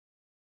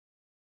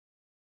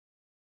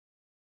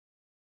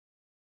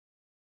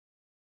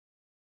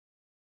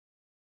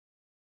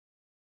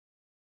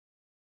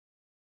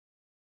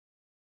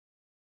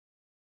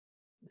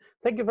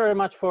Thank you very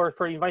much for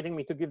inviting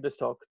me to give this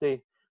talk. The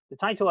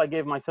title I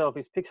gave myself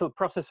is Pixel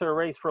Processor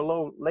Arrays for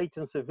Low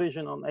Latency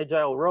Vision on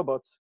Agile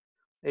Robots.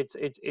 It's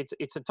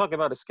a talk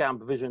about a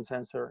SCAMP vision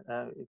sensor.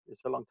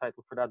 It's a long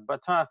title for that.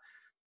 But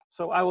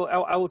so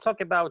I will talk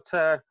about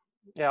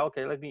yeah,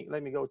 okay, let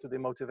me go to the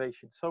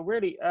motivation. So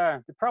really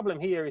the problem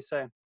here is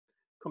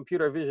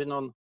computer vision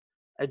on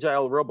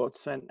Agile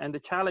robots, and the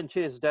challenge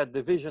is that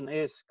the vision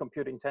is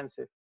compute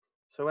intensive.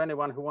 So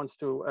anyone who wants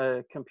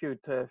to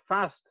compute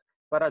fast,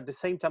 but at the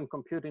same time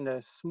compute in a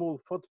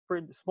small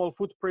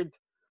footprint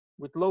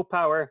with low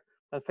power,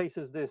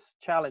 faces this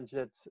challenge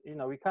that, you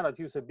know, we cannot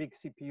use a big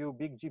CPU,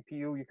 big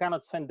GPU. You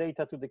cannot send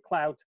data to the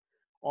cloud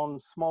on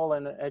small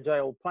and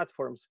agile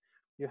platforms.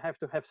 You have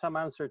to have some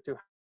answer to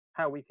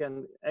how we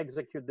can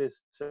execute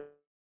this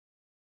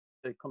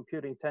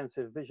compute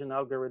intensive vision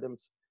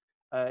algorithms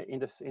in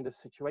this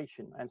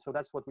situation. And so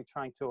that's what we're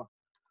trying to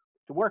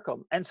work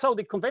on. And so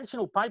the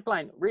conventional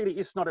pipeline really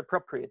is not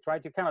appropriate,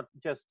 right? You cannot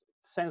just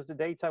sense the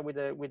data with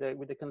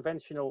a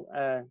conventional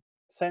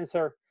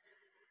sensor,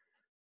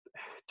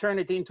 turn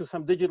it into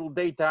some digital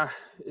data,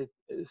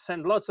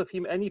 send lots of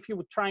him. And if you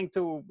were trying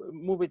to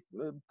move it,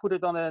 put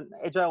it on an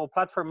agile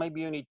platform, maybe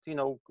you need, you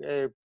know,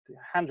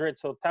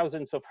 hundreds or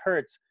thousands of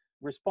hertz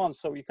response.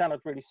 So you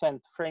cannot really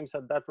send frames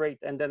at that rate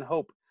and then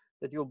hope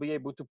that you'll be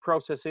able to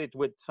process it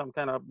with some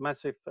kind of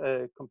massive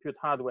compute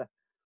hardware.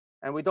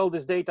 And with all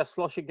this data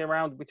sloshing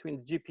around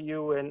between the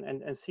GPU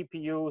and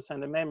CPUs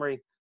and the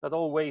memory, that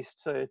all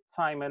wastes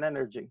time and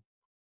energy.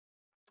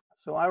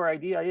 So our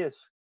idea is,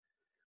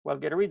 well,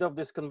 get rid of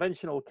this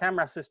conventional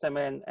camera system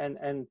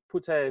and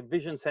put a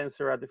vision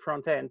sensor at the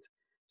front end,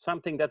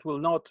 something that will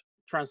not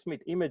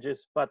transmit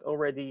images, but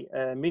already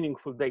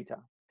meaningful data.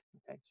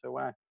 Okay, so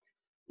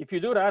if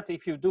you do that,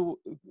 if you do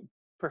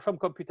perform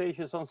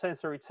computations on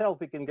sensor itself,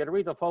 we can get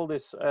rid of all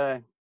this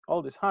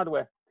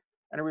hardware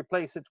and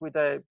replace it with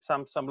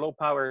some low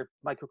power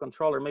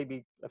microcontroller,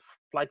 maybe a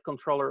flight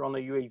controller on a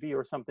UAV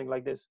or something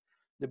like this.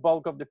 The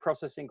bulk of the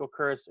processing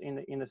occurs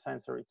in the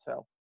sensor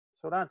itself.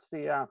 So that's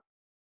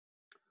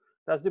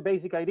the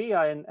basic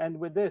idea. And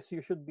with this,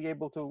 you should be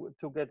able to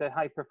get a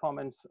high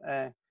performance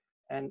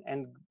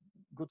and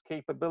good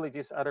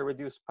capabilities at a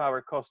reduced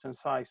power, cost, and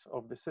size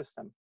of the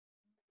system.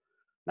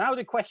 Now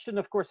the question,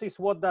 of course, is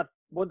what that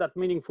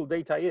meaningful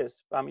data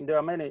is. I mean, there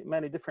are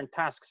many different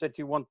tasks that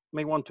you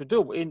may want to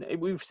do.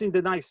 We've seen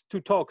the nice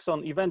 2 talks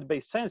on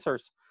event-based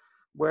sensors,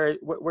 where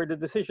the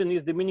decision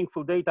is the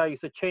meaningful data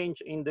is a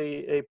change in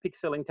the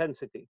pixel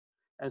intensity,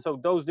 and so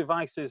those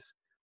devices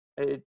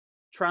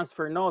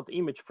transfer not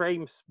image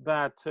frames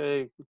but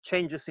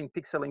changes in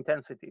pixel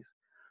intensities.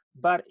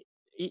 But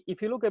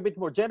if you look a bit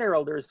more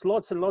general, there's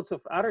lots and lots of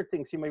other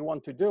things you may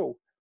want to do.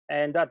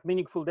 And that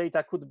meaningful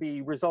data could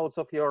be results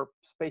of your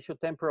spatial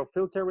temporal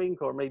filtering,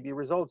 or maybe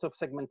results of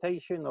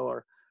segmentation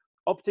or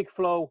optic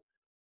flow,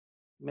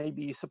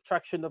 maybe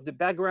subtraction of the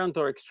background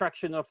or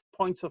extraction of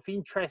points of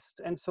interest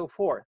and so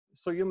forth.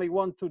 So you may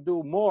want to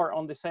do more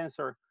on the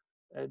sensor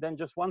than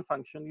just one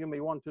function. You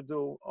may want to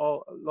do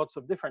lots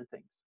of different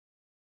things.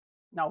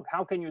 Now,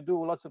 how can you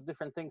do lots of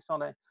different things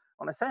on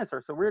a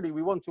sensor? So really,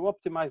 we want to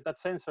optimize that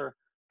sensor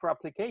for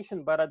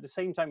application, but at the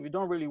same time, you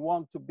don't really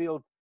want to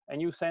build a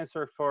new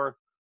sensor for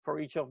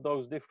each of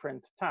those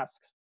different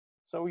tasks.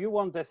 So you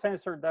want a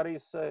sensor that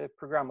is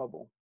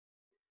programmable,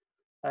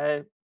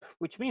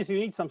 which means you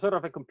need some sort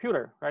of a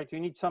computer, right?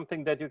 You need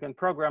something that you can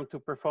program to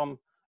perform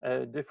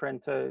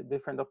different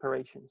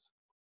operations.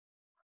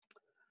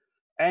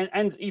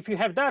 And if you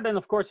have that, then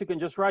of course you can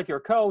just write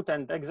your code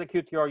and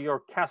execute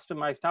your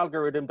customized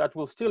algorithm that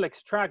will still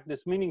extract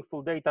this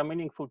meaningful data,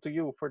 meaningful to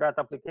you for that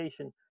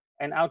application,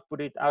 and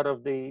output it out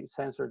of the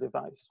sensor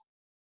device.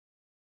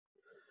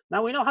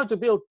 Now we know how to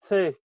build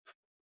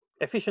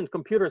efficient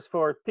computers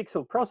for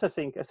pixel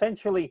processing.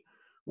 Essentially,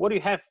 what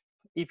you have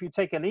if you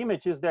take an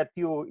image is that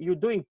you're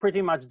doing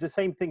pretty much the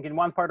same thing in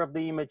one part of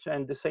the image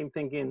and the same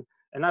thing in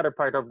another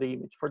part of the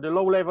image. For the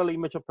low-level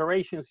image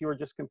operations, you're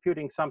just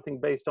computing something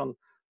based on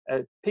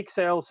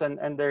pixels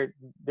and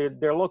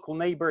their local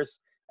neighbors,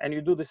 and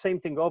you do the same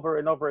thing over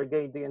and over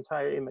again, the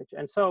entire image.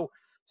 And so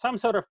some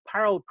sort of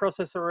parallel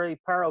processor array,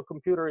 parallel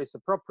computer is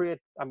appropriate.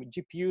 I mean,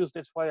 GPUs,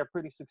 that's why are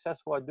pretty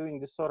successful at doing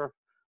this sort of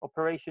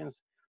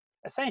operations.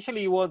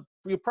 Essentially,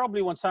 you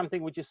probably want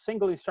something which is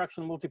single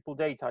instruction, multiple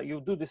data.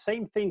 You do the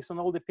same things on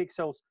all the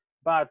pixels,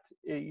 but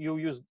you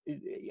use,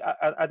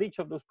 at each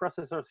of those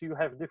processors, you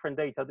have different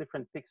data,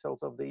 different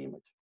pixels of the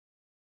image.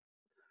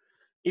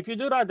 If you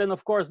do that, then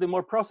of course, the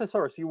more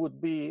processors you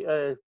would be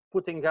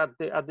putting at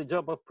the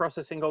job of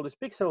processing all these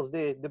pixels,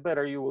 the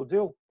better you will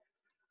do.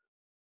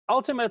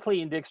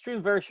 Ultimately, in the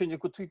extreme version, you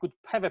could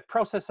have a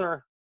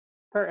processor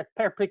per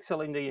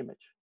pixel in the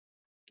image.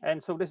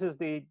 And so this is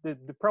the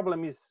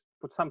problem is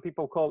what some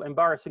people call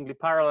embarrassingly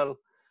parallel.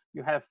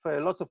 You have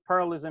lots of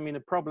parallelism in a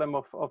problem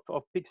of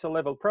pixel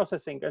level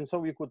processing. And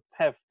so you could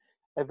have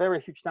a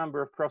very huge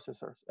number of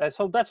processors.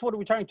 So that's what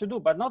we're trying to do,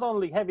 but not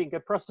only having a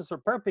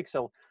processor per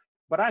pixel,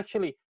 but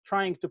actually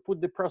trying to put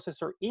the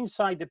processor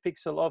inside the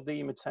pixel of the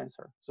image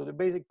sensor. So the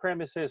basic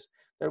premise is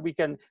that we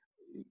can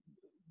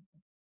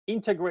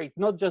integrate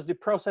not just the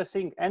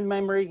processing and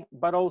memory,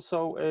 but also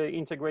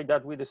integrate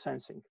that with the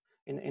sensing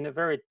in a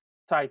very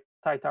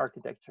tight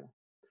architecture.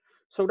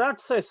 So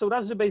that's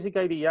the basic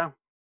idea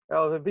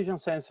of a vision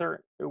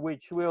sensor,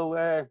 which will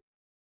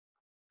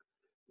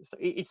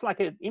it's like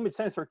an image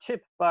sensor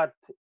chip, but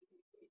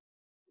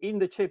in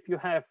the chip you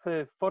have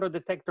photo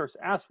detectors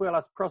as well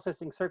as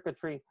processing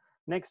circuitry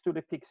next to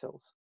the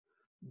pixels.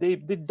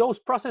 Those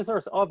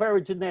processors are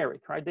very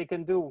generic, right? They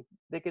can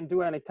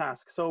do any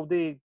task. So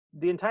the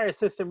entire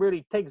system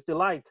really takes the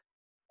light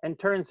and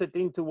turns it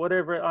into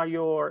whatever are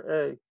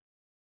your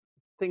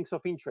things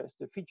of interest,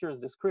 the features,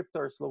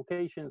 descriptors,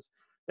 locations.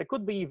 There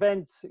could be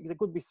events, there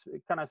could be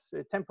kind of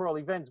temporal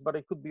events, but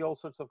it could be all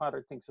sorts of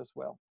other things as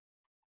well.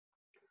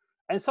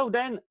 And so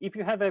then if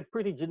you have a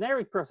pretty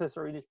generic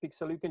processor in each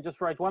pixel, you can just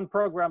write one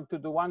program to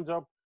do one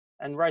job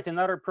and write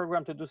another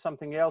program to do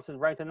something else and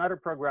write another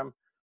program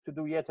to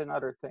do yet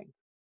another thing.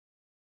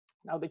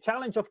 Now, the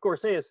challenge, of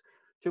course, is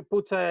to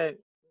put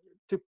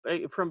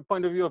from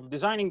point of view of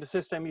designing the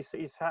system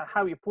is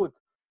how you put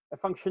a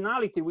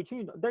functionality, which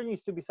there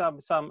needs to be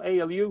some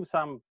ALU,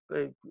 some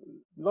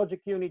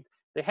logic unit.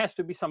 There has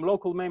to be some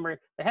local memory.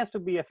 There has to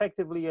be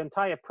effectively an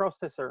entire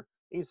processor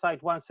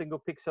inside one single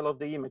pixel of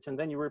the image, and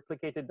then you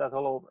replicated that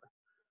all over.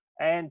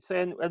 And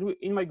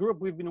in my group,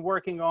 we've been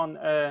working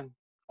on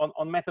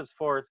methods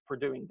for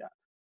doing that.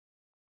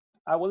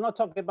 I will not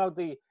talk about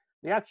the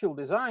actual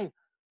design.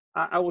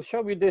 I will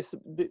show you this.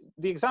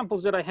 The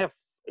examples that I have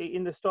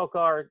in this talk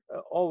are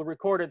all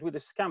recorded with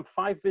a SCAMP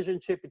 5 vision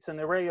chip. It's an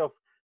array of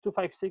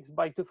 256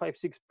 by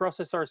 256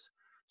 processors.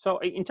 So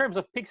in terms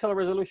of pixel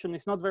resolution,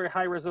 it's not very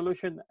high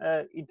resolution.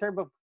 In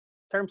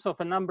terms of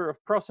a number of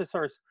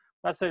processors,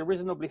 that's a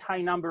reasonably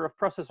high number of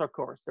processor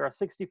cores. There are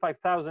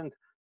 65,000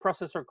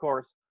 processor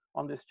cores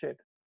on this chip.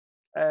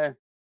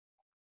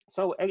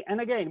 So,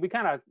 and again, we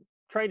kind of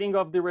trading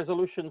off the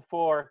resolution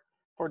for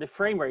the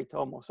frame rate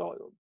almost,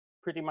 so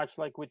pretty much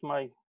like with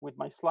my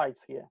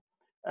slides here.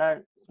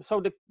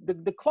 So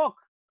the clock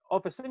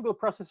of a single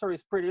processor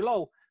is pretty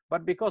low,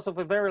 but because of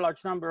a very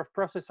large number of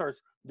processors,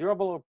 the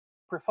overall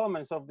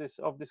performance of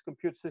this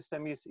compute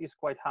system is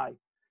quite high.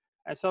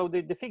 And so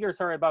the figures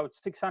are about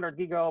 600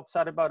 gigaops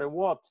at about a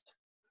watt.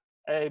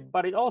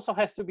 But it also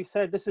has to be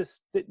said,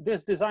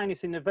 this design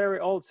is in a very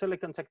old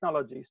silicon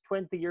technology. It's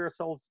 20 years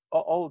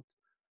old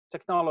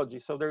technology.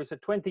 So there is a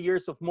 20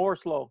 years of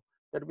Moore's law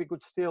that we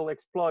could still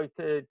exploit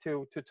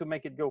to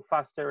make it go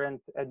faster and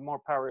more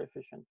power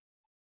efficient.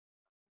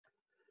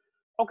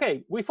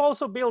 Okay, we've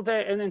also built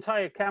an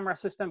entire camera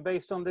system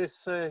based on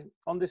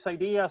this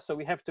idea. So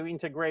we have to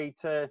integrate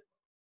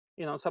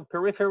some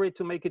periphery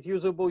to make it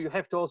usable. You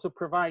have to also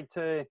provide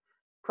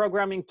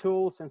programming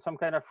tools and some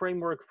kind of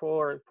framework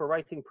for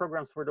writing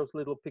programs for those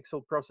little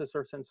pixel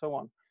processors and so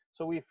on.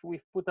 So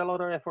we've put a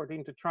lot of effort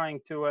into trying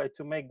to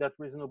make that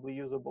reasonably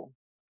usable.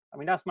 I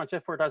mean, as much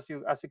effort as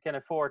you can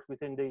afford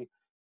within the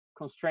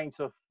constraints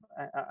of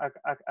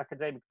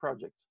academic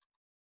projects.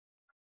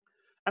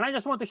 And I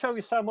just want to show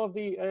you some of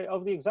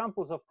the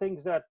examples of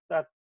things that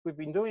we've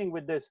been doing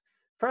with this.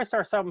 First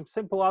are some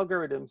simple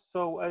algorithms.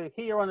 So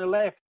here on the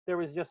left,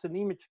 there is just an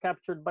image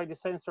captured by the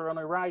sensor. On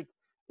the right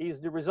is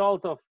the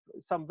result of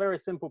some very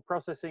simple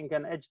processing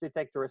and edge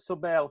detector, a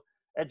Sobel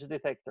edge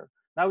detector.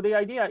 Now, the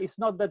idea is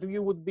not that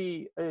you would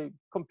be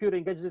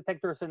computing edge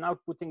detectors and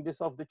outputting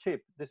this off the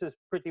chip. This is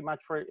pretty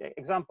much for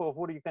example of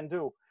what you can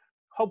do.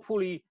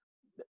 Hopefully,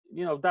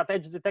 that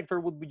edge detector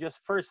would be just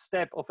first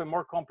step of a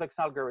more complex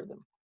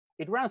algorithm.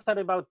 It runs at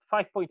about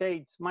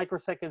 5.8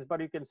 microseconds, but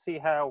you can see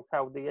how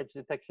the edge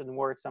detection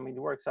works. I mean, it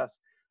works as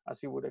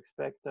you would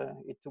expect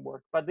it to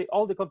work. But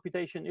all the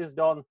computation is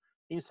done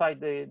inside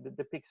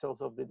the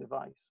pixels of the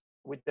device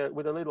with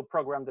a little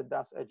program that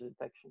does edge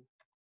detection.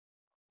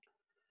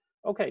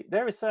 Okay,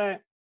 there is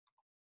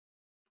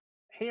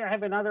here I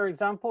have another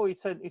example.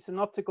 It's an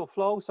optical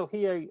flow. So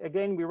here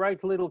again we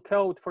write little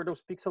code for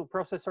those pixel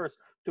processors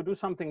to do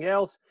something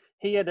else.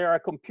 Here they are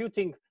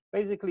computing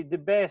basically the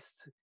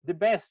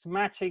best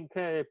matching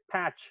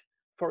patch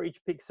for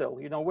each pixel.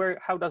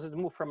 How does it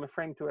move from a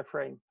frame to a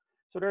frame?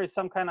 So there is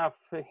some kind of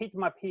heat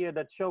map here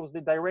that shows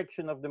the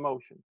direction of the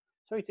motion.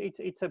 So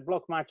it's a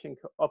block matching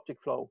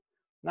optic flow.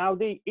 Now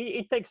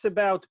it takes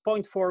about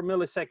 0.4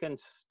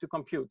 milliseconds to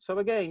compute. So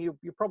again,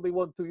 you probably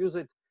want to use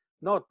it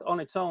not on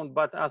its own,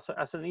 but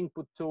as an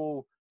input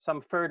to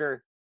some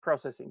further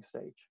processing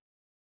stage.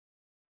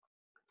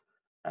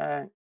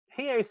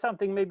 Here is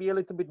something maybe a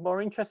little bit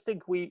more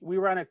interesting. We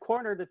run a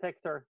corner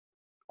detector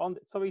on.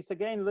 So it's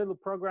again a little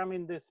program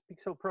in this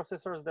pixel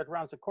processors that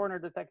runs a corner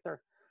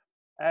detector.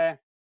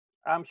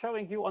 I'm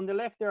showing you on the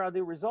left, there are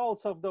the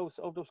results of those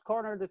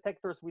corner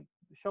detectors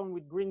shown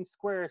with green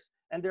squares,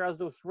 and there are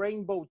those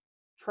rainbow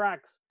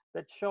tracks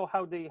that show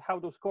how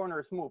those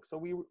corners move. So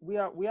we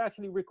are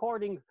actually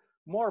recording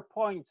more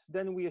points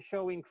than we are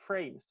showing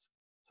frames.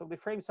 So the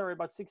frames are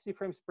about 60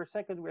 frames per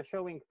second. We're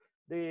showing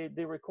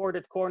the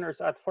recorded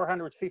corners at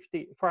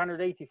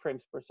 480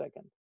 frames per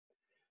second.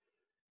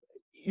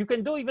 you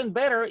can do even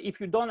better if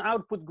you don't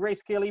output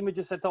grayscale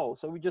images at all.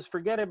 So we just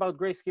forget about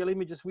grayscale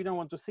images. We don't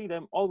want to see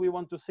them. All we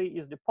want to see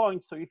is the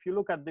points. So if you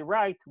look at the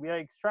right, we are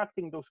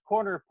extracting those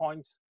corner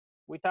points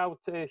without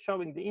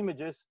showing the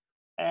images.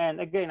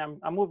 And again,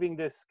 I'm moving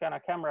this kind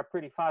of camera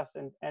pretty fast,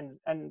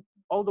 and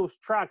all those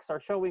tracks are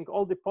showing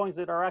all the points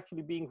that are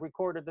actually being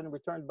recorded and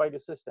returned by the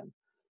system.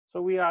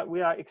 So we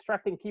are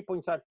extracting key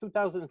points at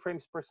 2000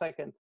 frames per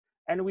second.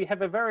 And we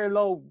have a very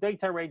low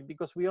data rate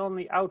because we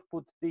only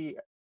output the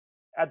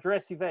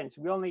address events.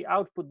 We only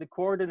output the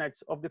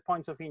coordinates of the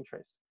points of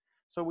interest.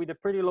 So with a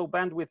pretty low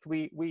bandwidth,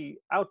 we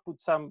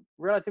output some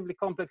relatively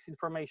complex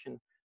information,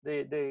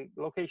 the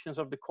locations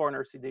of the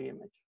corners in the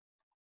image.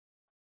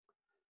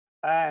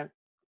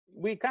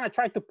 We kind of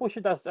tried to push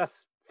it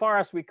as far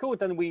as we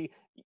could, and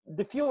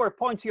the fewer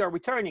points you are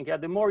returning,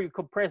 the more you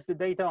compress the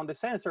data on the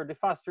sensor, the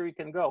faster you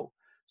can go.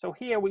 So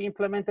here we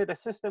implemented a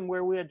system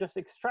where we are just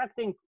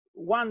extracting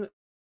one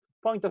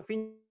point of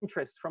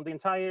interest from the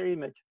entire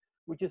image,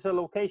 which is a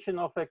location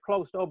of a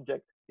closed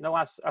object,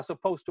 as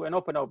opposed to an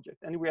open object.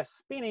 And we are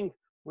spinning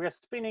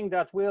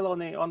that wheel on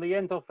the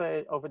end of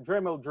a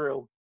Dremel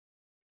drill,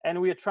 and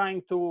we are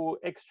trying to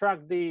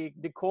extract the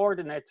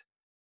coordinate.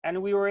 And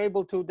we were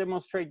able to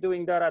demonstrate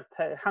doing that at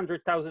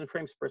 100,000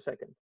 frames per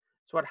second.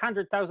 So at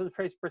 100,000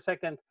 frames per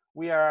second,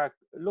 we are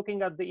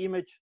looking at the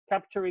image,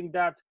 capturing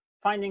that,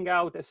 finding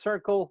out a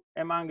circle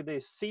among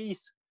the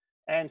C's,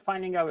 and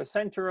finding out a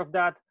center of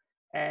that,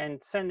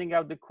 and sending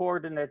out the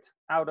coordinate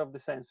out of the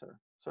sensor.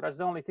 So that's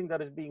the only thing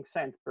that is being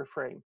sent per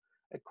frame,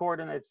 the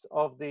coordinates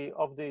of the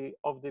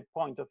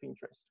point of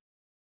interest.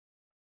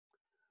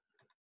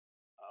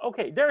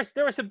 Okay,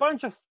 there's a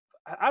bunch of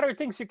other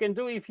things you can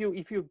do if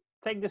you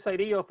take this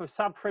idea of a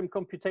subframe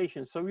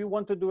computation. So you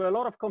want to do a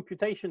lot of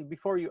computation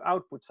before you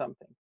output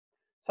something.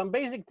 Some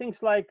basic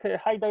things like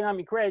high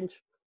dynamic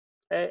range.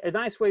 A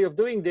nice way of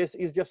doing this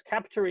is just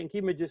capturing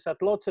images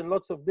at lots and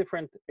lots of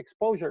different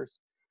exposures,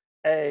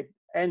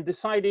 and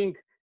deciding,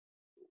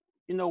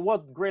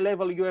 what gray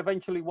level you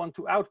eventually want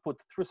to output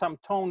through some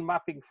tone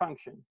mapping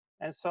function.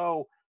 And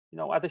so,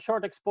 at the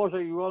short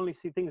exposure, you only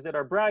see things that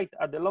are bright.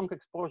 At the long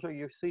exposure,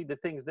 you see the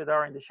things that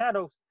are in the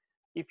shadows.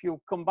 If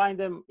you combine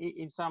them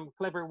in some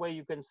clever way,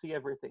 you can see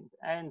everything.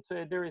 And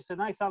there is a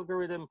nice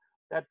algorithm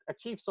that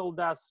achieves all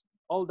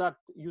that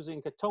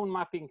using a tone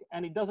mapping,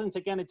 and it doesn't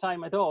take any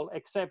time at all,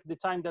 except the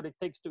time that it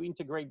takes to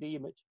integrate the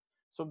image.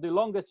 So the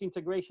longest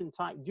integration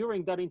time,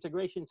 during that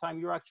integration time,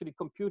 you're actually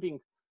computing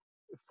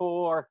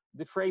for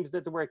the frames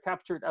that were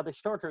captured at a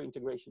shorter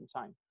integration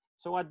time.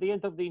 So at the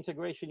end of the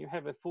integration, you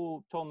have a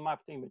full tone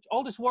mapped image.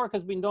 All this work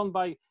has been done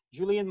by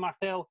Julien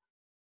Martel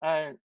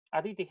at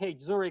ETH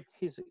Zurich.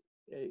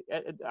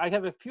 I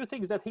have a few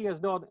things that he has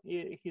done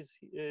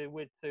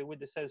with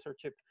the sensor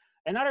chip.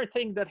 Another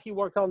thing that he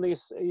worked on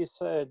is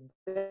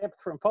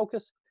depth from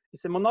focus.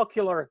 It's a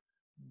monocular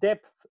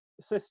depth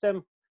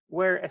system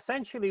where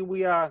essentially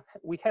we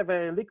have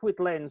a liquid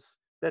lens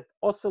that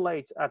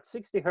oscillates at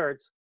 60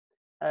 hertz,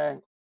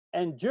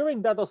 and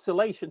during that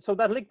oscillation, so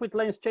that liquid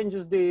lens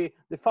changes the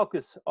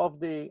focus of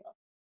the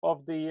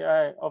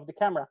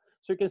camera.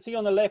 So you can see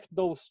on the left,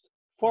 those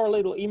 4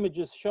 little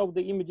images show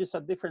the images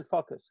at different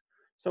focus.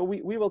 So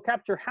we will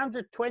capture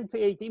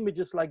 128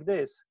 images like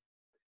this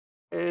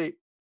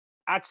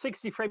at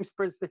 60 frames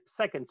per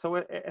second. So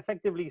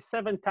effectively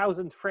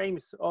 7,000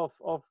 frames of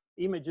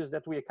images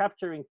that we are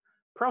capturing,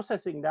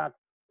 processing that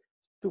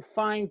to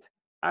find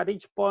at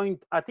each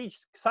point, at each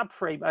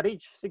subframe, at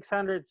each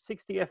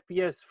 660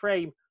 FPS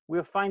frame,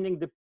 we're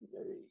finding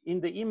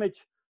in the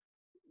image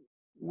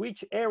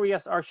which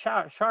areas are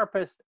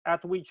sharpest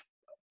at which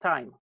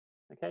time.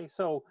 Okay,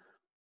 so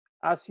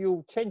as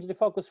you change the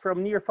focus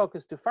from near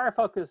focus to far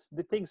focus,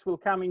 the things will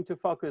come into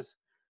focus.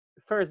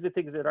 First, the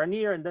things that are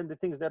near, and then the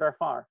things that are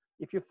far.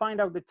 If you find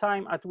out the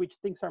time at which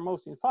things are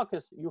most in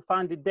focus, you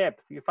find the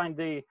depth, you find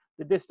the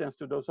distance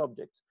to those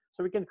objects.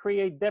 So we can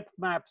create depth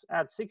maps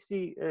at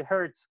 60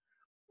 hertz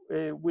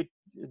with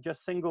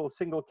just single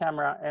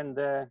camera. And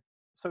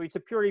so it's a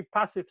purely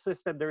passive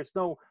system. There is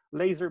no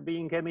laser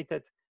being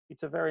emitted.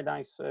 It's a very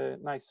nice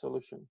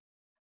solution.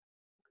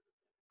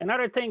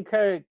 Another thing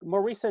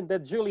more recent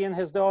that Julien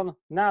has done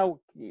now,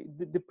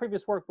 the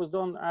previous work was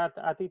done at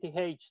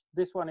ETH.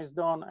 This one is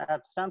done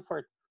at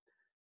Stanford.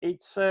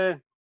 It's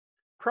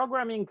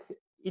programming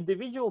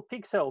individual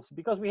pixels.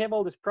 Because we have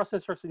all these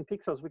processors in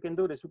pixels, we can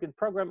do this. We can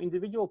program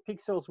individual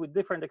pixels with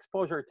different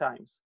exposure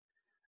times.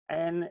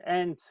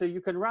 And so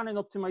you can run an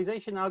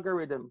optimization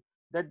algorithm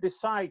that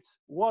decides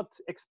what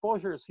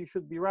exposures you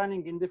should be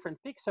running in different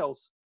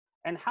pixels,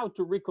 and how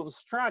to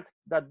reconstruct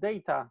that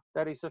data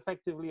that is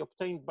effectively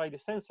obtained by the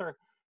sensor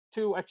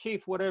to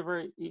achieve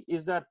whatever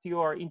is that you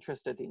are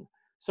interested in.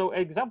 So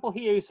example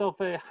here is of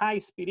a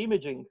high-speed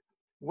imaging,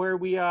 where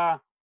we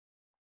are,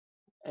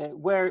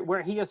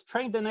 where he has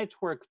trained the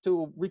network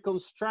to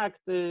reconstruct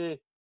the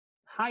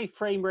high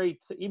frame rate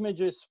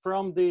images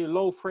from the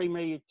low frame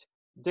rate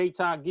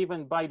data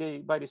given by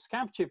the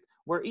SCAMP chip,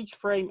 where each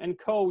frame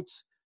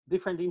encodes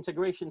different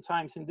integration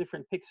times in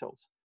different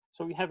pixels.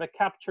 So we have a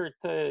captured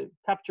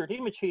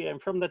image here, and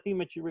from that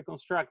image you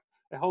reconstruct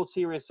a whole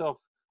series of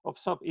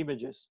sub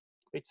images.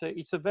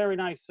 It's a very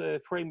nice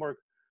framework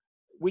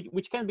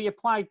which can be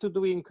applied to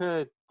doing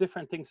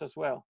different things as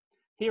well.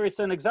 Here is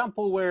an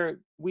example where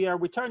we are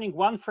returning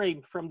one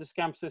frame from the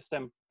SCAMP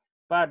system,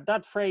 but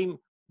that frame,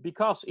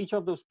 because each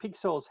of those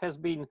pixels has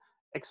been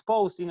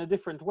exposed in a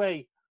different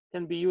way,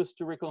 can be used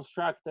to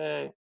reconstruct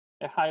a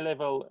high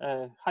level,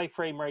 high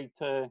frame rate,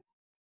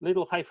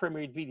 little high frame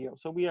rate video.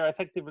 So we are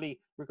effectively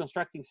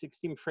reconstructing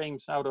 16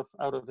 frames out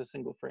of a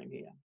single frame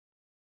here.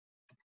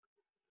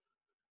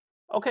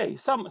 Okay,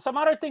 some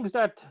other things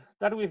that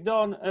we've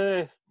done,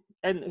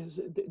 and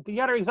the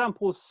other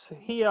examples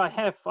here I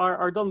have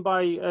are done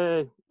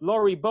by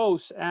Laurie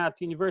Bose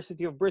at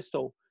University of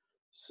Bristol.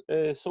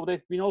 So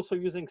they've been also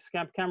using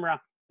SCAMP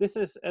camera. This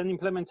is an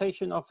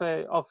implementation of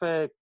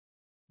a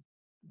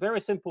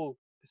very simple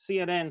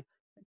CNN.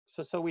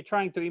 So we're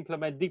trying to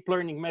implement deep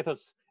learning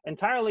methods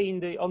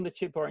entirely on the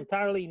chip or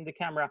entirely in the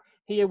camera.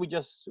 Here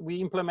we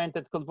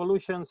implemented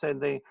convolutions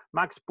and the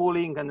max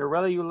pooling and the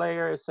ReLU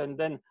layers, and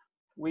then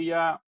we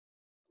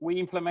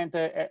implement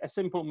a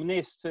simple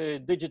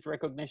MNIST digit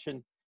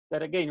recognition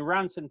that again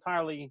runs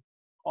entirely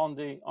on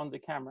the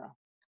camera.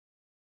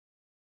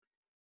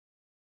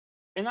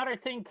 Another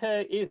thing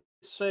is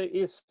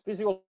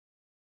visual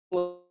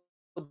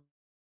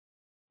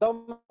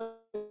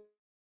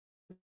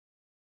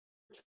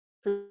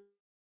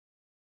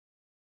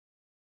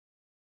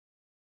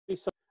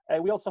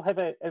we also have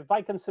a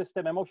Viken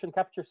system, a motion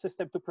capture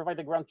system to provide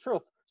the ground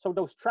truth. So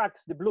those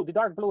tracks, the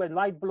dark blue and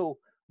light blue,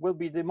 will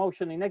be the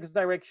motion in X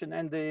direction,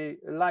 and the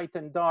light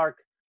and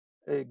dark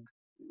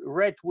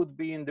red would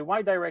be in the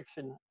Y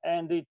direction,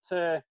 and it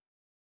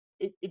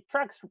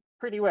tracks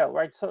pretty well,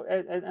 right? So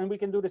and we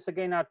can do this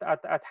again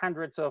at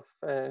hundreds of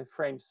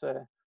frames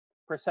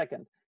per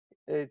second.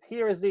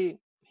 Here's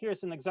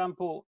an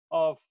example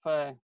of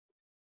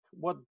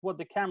what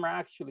the camera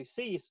actually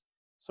sees.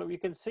 So you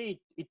can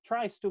see it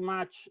tries to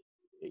match.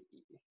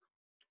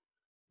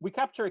 We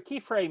capture a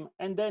keyframe,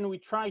 and then we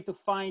try to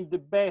find the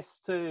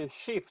best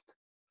shift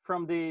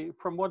from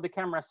what the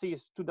camera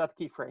sees to that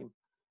keyframe.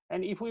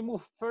 And if we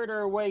move further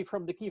away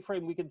from the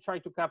keyframe, we can try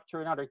to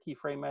capture another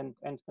keyframe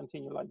and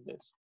continue like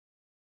this.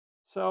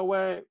 So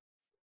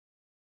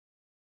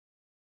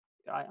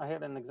I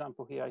had an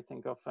example here, I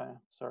think, of,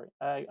 sorry.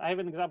 I have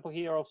an example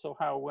here also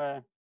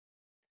how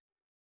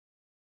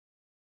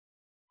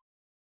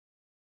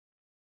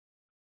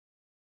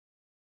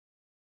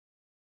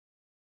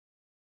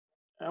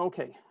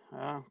okay.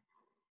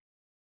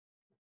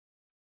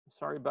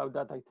 Sorry about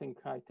that. I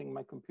think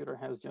my computer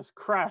has just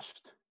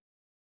crashed.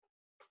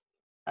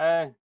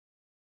 It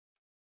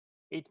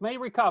may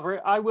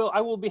recover. I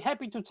will be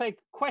happy to take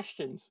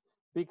questions,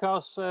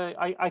 because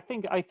I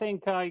think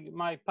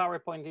my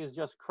PowerPoint is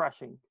just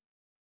crashing.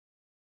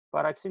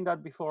 But I've seen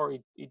that before.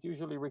 It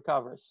usually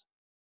recovers.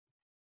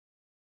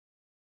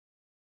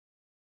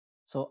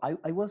 So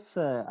I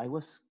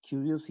was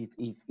curious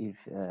if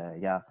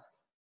yeah.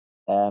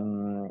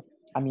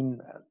 I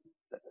mean,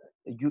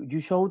 you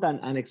showed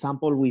an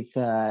example with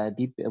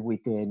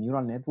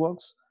neural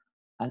networks,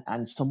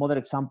 and some other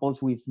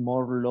examples with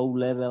more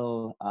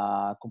low-level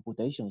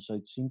computation. So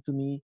it seemed to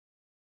me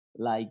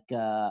like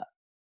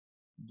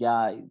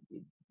yeah,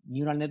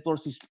 neural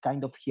networks is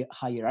kind of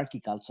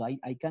hierarchical. So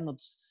I cannot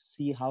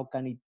see how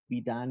can it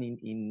be done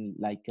in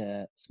like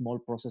small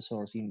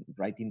processors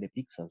right in the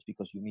pixels,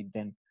 because you need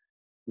them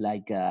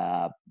like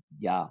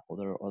yeah,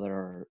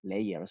 other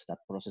layers that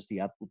process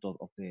the output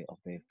of the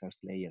first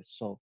layers.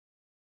 So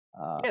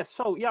yes.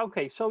 So yeah.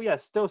 Okay. So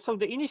yes. So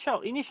the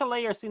initial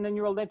layers in the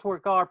neural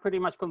network are pretty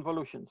much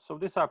convolutions. So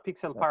these are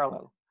pixel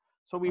parallel.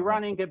 So we're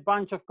running a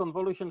bunch of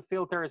convolution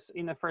filters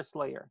in the first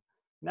layer.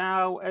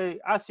 Now,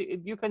 as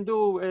you can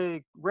do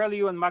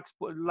ReLU and max,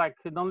 like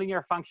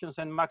nonlinear functions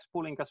and max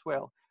pooling as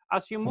well.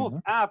 As you move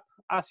up,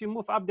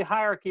 the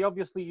hierarchy,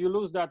 obviously you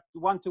lose that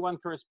one-to-one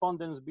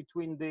correspondence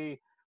between the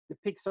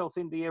pixels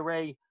in the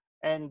array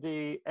and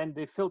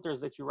the filters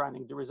that you're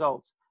running, the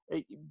results.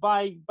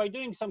 By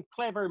doing some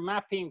clever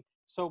mapping,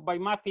 so by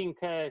mapping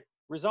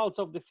results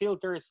of the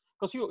filters,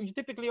 because you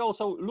typically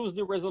also lose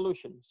the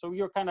resolution. So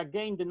you're kind of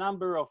gain the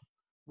number of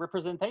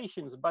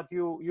representations, but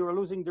you're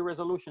losing the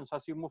resolutions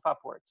as you move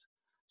upwards.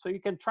 So you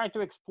can try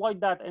to exploit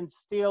that and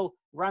still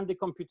run the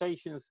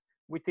computations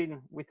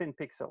within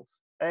pixels.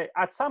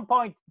 At some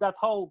point, that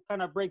whole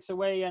kind of breaks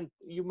away, and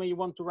you may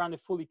want to run a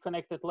fully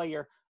connected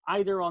layer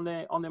either on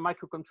the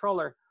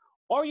microcontroller,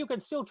 or you can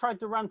still try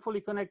to run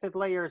fully connected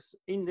layers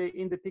in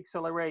the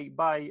pixel array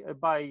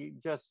by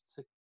just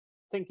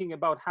thinking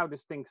about how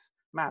these things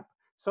map.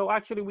 So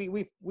actually,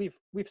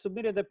 we've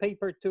submitted a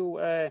paper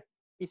to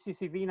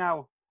ECCV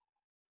now.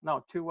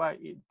 No,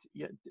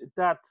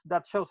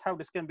 that shows how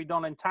this can be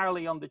done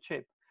entirely on the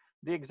chip.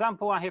 The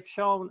example I have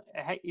shown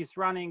is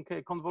running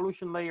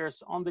convolution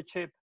layers on the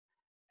chip,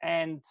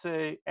 and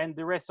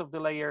the rest of the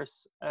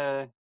layers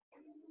on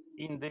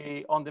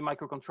the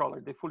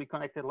microcontroller, the fully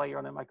connected layer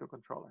on the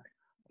microcontroller.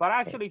 But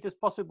actually, it is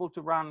possible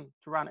to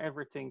run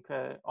everything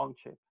on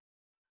chip.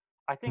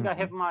 I think I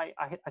have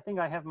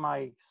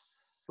my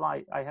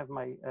slide. I have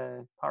my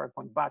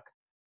PowerPoint back.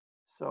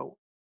 So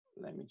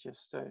let me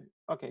just,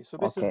 okay, so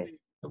Okay.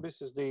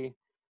 this is the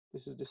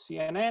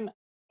CNN,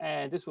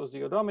 and this was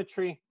the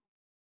odometry.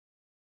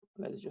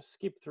 Let's just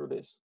skip through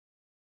this.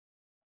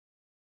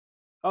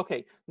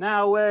 Okay,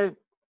 now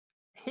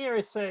here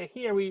is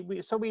here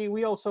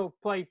we also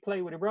play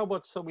with the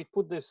robots. So we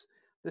put this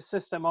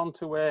system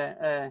onto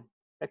a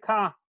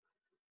car.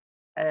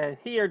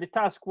 Here the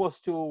task was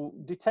to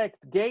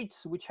detect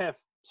gates which have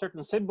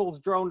certain symbols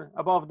drawn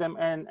above them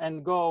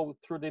and go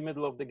through the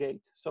middle of the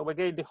gate. So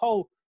again, the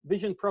whole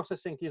vision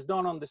processing is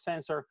done on the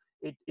sensor.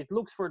 It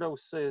looks for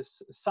those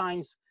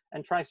signs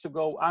and tries to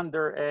go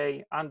under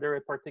a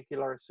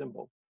particular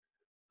symbol.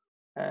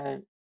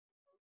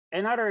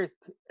 Another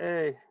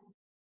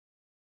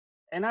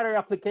another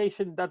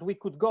application that we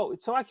could go.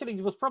 So actually,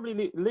 it was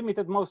probably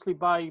limited mostly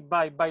by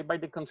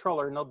the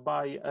controller, not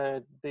by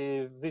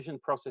the vision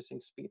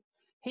processing speed.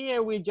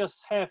 Here we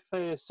just have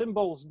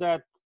symbols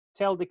that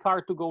tell the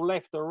car to go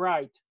left or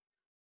right,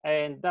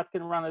 and that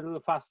can run a little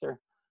faster.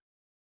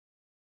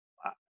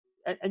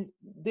 And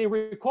the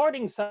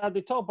recordings at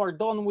the top are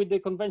done with the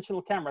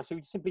conventional camera, so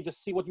you simply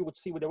just see what you would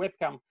see with a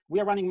webcam. We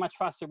are running much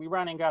faster. We're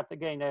running at,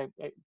 again,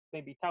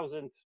 maybe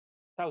 1,000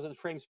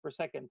 frames per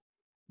second,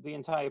 the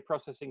entire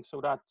processing, so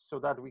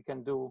that we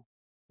can do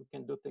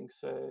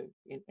things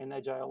in an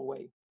agile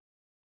way.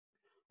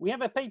 We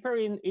have a paper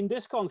in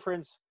this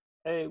conference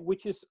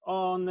which is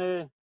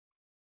on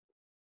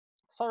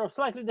sort of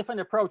slightly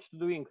different approach to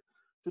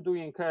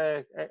doing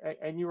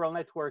a neural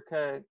network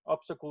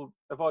obstacle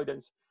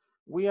avoidance.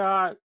 We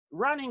are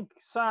running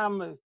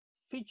some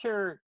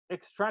feature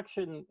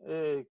extraction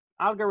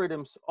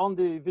algorithms on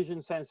the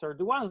vision sensor,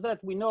 the ones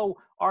that we know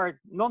are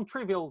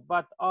non-trivial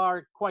but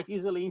are quite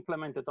easily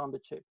implemented on the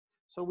chip.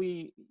 So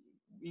we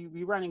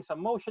running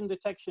some motion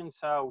detection,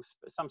 so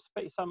some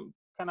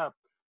kind of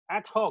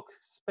ad hoc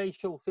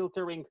spatial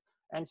filtering,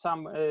 and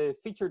some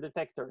feature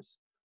detectors.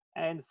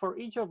 And for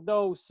each of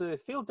those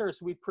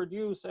filters, we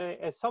produce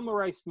a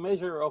summarized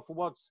measure of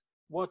what's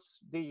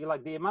the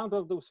amount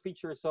of those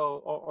features,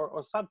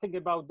 or something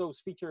about those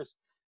features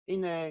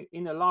in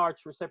a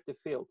large receptive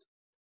field.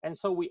 And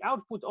so we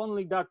output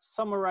only that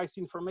summarized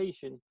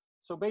information.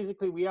 So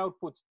basically we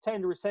output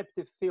 10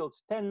 receptive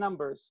fields, 10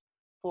 numbers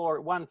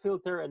for one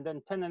filter, and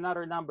then 10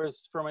 another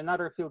numbers from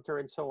another filter,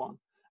 and so on.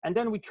 And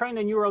then we train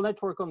a neural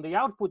network on the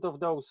output of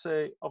those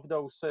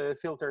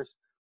filters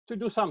to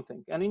do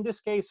something. And in this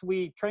case,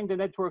 we train the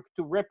network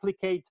to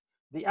replicate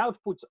the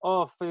outputs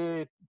of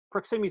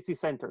proximity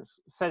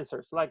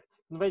sensors, like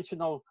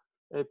conventional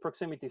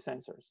proximity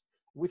sensors.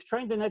 We've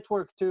trained the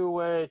network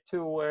to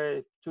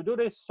do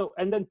this. So,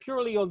 and then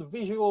purely on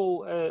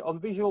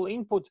visual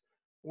input,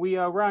 we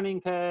are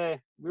running a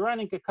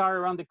car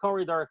around the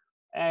corridor,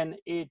 and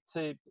it's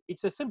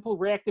a simple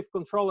reactive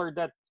controller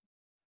that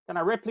kind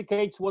of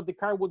replicates what the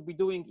car would be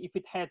doing if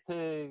it had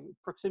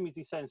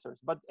proximity sensors.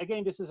 But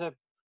again, this is a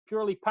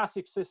purely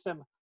passive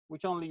system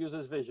which only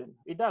uses vision.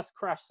 It does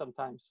crash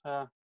sometimes,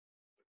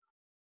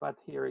 but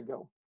here we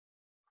go.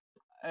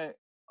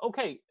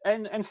 Okay,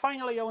 and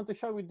finally, I want to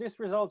show you this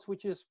results,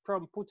 which is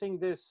from putting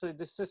this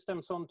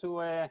systems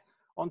onto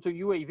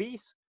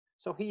UAVs.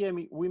 So here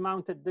we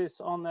mounted this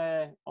on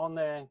a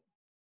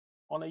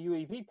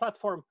UAV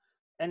platform,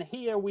 and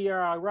here we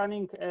are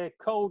running a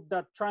code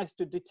that tries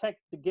to detect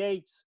the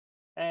gates,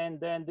 and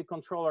then the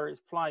controller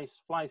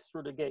flies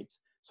through the gates.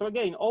 So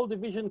again, all the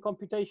vision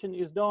computation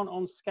is done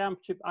on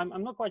SCAMP chip.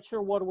 I'm not quite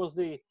sure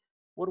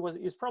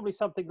it's probably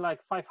something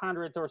like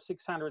 500 or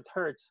 600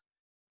 hertz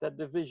that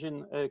the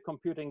vision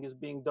computing is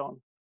being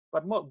done.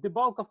 But the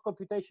bulk of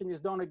computation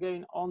is done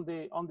again on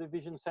the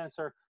vision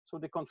sensor, so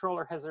the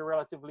controller has a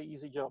relatively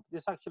easy job.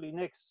 This actually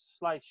next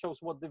slide shows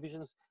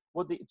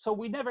so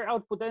we never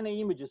output any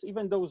images.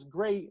 Even those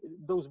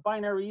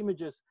binary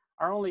images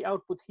are only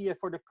output here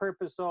for the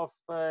purpose of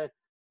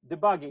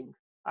debugging.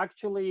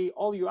 Actually,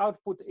 all you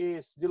output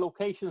is the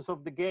locations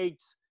of the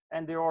gates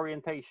and their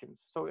orientations.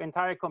 So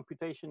entire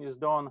computation is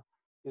done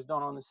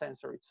on the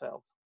sensor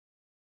itself.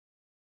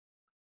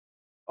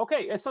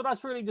 Okay, so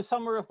that's really the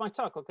summary of my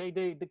talk. Okay,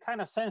 the kind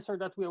of sensor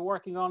that we are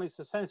working on is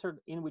a sensor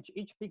in which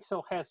each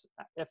pixel has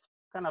a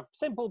kind of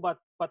simple but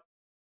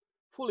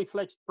fully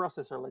fledged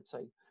processor, let's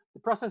say. The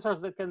processors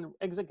that can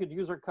execute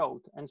user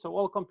code, and so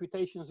all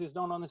computations is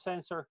done on the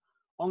sensor.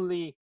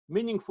 Only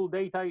meaningful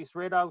data is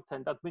read out,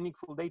 and that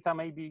meaningful data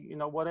may be,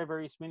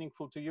 whatever is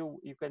meaningful to you,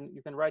 you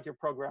can write your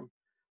program.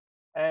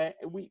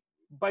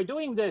 By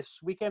doing this,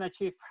 we can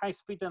achieve high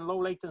speed and low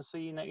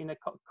latency in a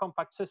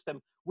compact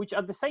system, which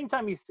at the same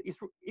time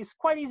is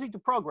quite easy to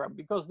program,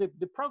 because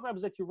the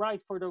programs that you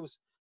write for those,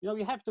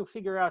 you have to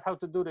figure out how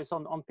to do this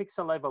on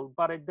pixel level,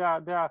 but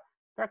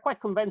they're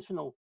quite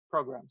conventional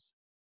programs.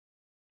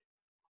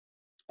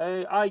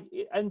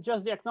 And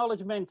just the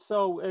acknowledgement.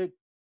 So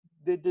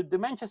the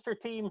Manchester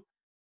team,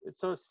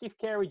 so Steve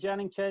Carey,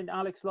 Janning Chen,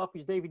 Alex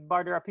Lopez, David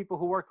Barr, there are people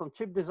who work on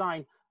chip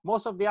design.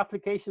 Most of the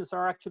applications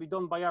are actually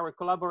done by our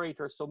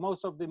collaborators. So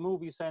most of the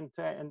movies and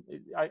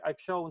I've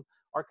shown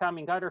are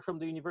coming either from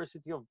the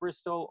University of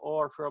Bristol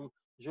or from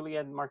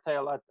Julien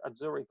Martel at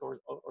Zurich or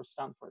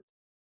Stanford.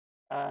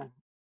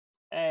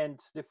 and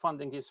the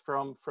funding is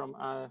from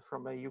a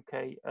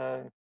UK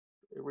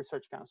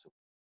research council.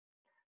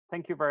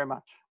 Thank you very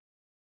much.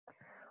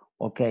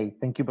 Okay,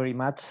 thank you very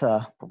much,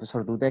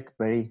 Professor Dudek.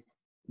 Very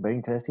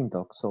interesting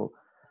talk. So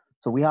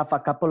we have a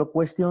couple of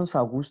questions.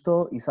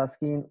 Augusto is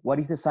asking, what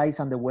is the size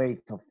and the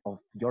weight of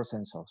your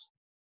sensors?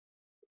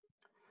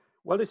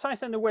 Well, the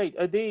size and the weight,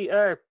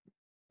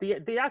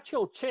 the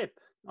actual chip,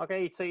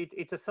 okay,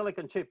 it's a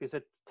silicon chip. It's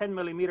a 10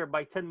 millimeter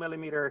by 10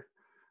 millimeter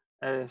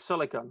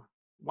silicon.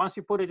 Once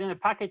you put it in a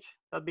package,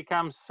 that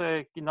becomes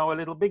a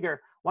little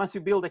bigger. Once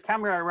you build a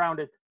camera around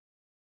it,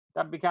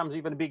 that becomes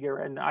even bigger.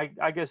 And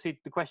I guess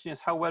the question is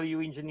how well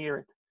you engineer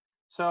it.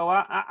 So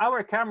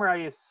our camera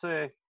is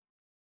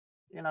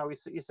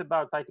it's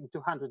about, I think,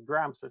 200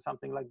 grams or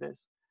something like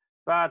this.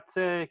 But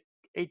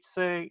it's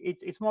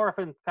more of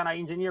a kind of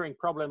engineering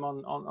problem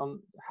on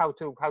how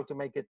to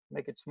make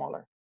it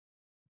smaller.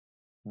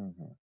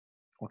 Mm-hmm.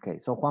 Okay,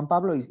 so Juan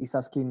Pablo is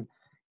asking,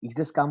 is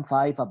the SCAMP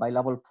 5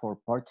 available for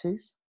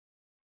purchase?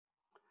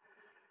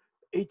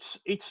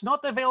 It's not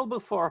available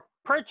for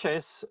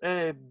purchase,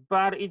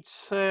 but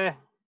it's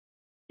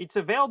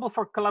available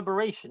for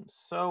collaborations.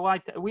 So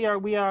we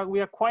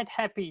are quite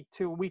happy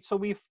to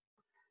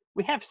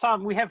we have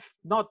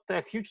not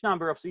a huge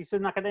number of, it's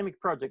an academic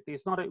project.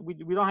 It's not we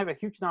don't have a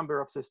huge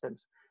number of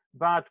systems,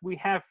 but we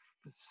have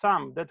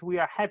some that we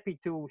are happy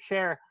to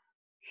share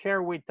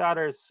with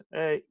others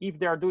if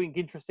they are doing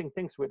interesting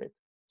things with it.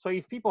 So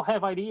if people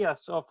have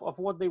ideas of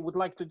what they would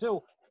like to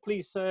do,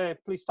 please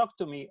talk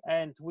to me,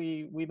 and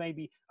we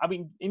maybe, I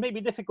mean, it may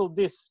be difficult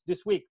this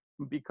week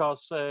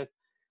because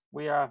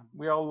we are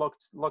all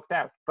locked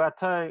out,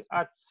 but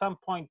at some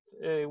point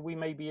we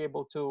may be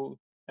able to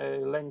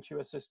lend you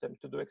a system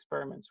to do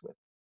experiments with.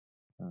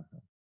 Mm-hmm.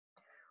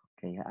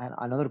 Okay, and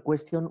another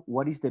question,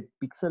 what is the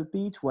pixel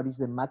pitch? What is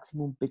the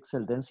maximum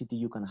pixel density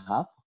you can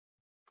have?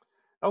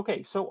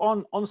 Okay, so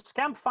on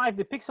SCAMP 5,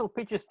 the pixel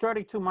pitch is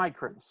 32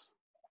 microns.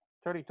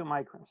 32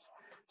 microns.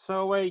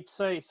 So it's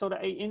so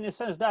that in a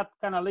sense that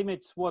kind of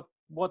limits what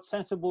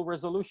sensible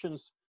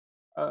resolutions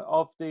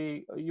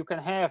you can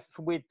have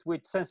with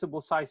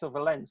sensible size of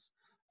a lens.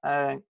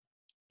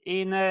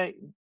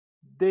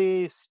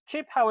 This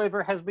chip,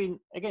 however, has been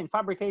again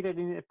fabricated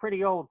in a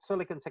pretty old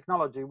silicon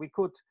technology.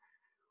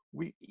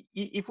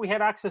 If we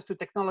had access to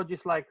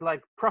technologies like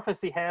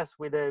Prophecy has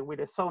with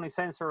a Sony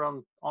sensor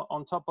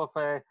on top of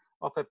a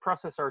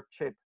processor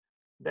chip,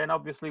 then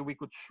obviously we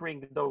could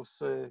shrink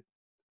those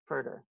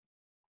further.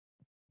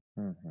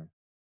 Mm-hmm.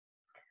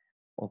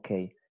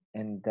 Okay,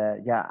 and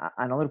yeah,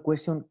 another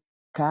question,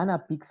 can a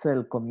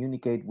pixel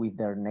communicate with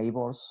their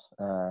neighbors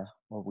or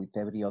with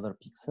every other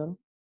pixel?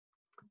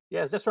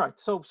 Yes, that's right.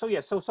 So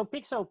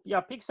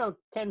pixel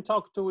can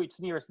talk to its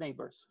nearest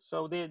neighbors.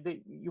 So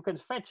you can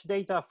fetch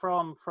data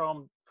from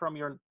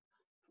your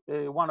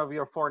one of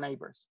your 4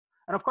 neighbors.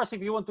 And of course,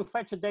 if you want to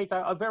fetch the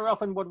data, very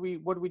often what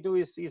we do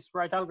is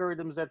write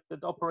algorithms that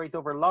operate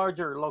over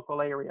larger local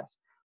areas.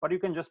 But you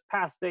can just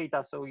pass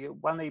data. So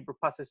one neighbor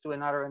passes to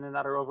another and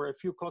another over a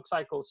few clock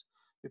cycles.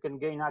 You can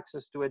gain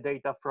access to a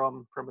data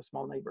from a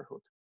small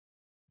neighborhood.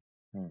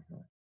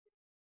 Mm-hmm.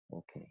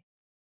 Okay.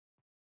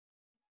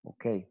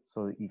 Okay,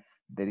 so if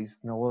there is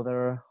no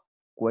other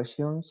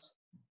questions,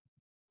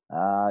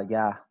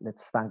 yeah,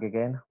 let's thank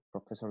again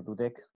Professor Dudek.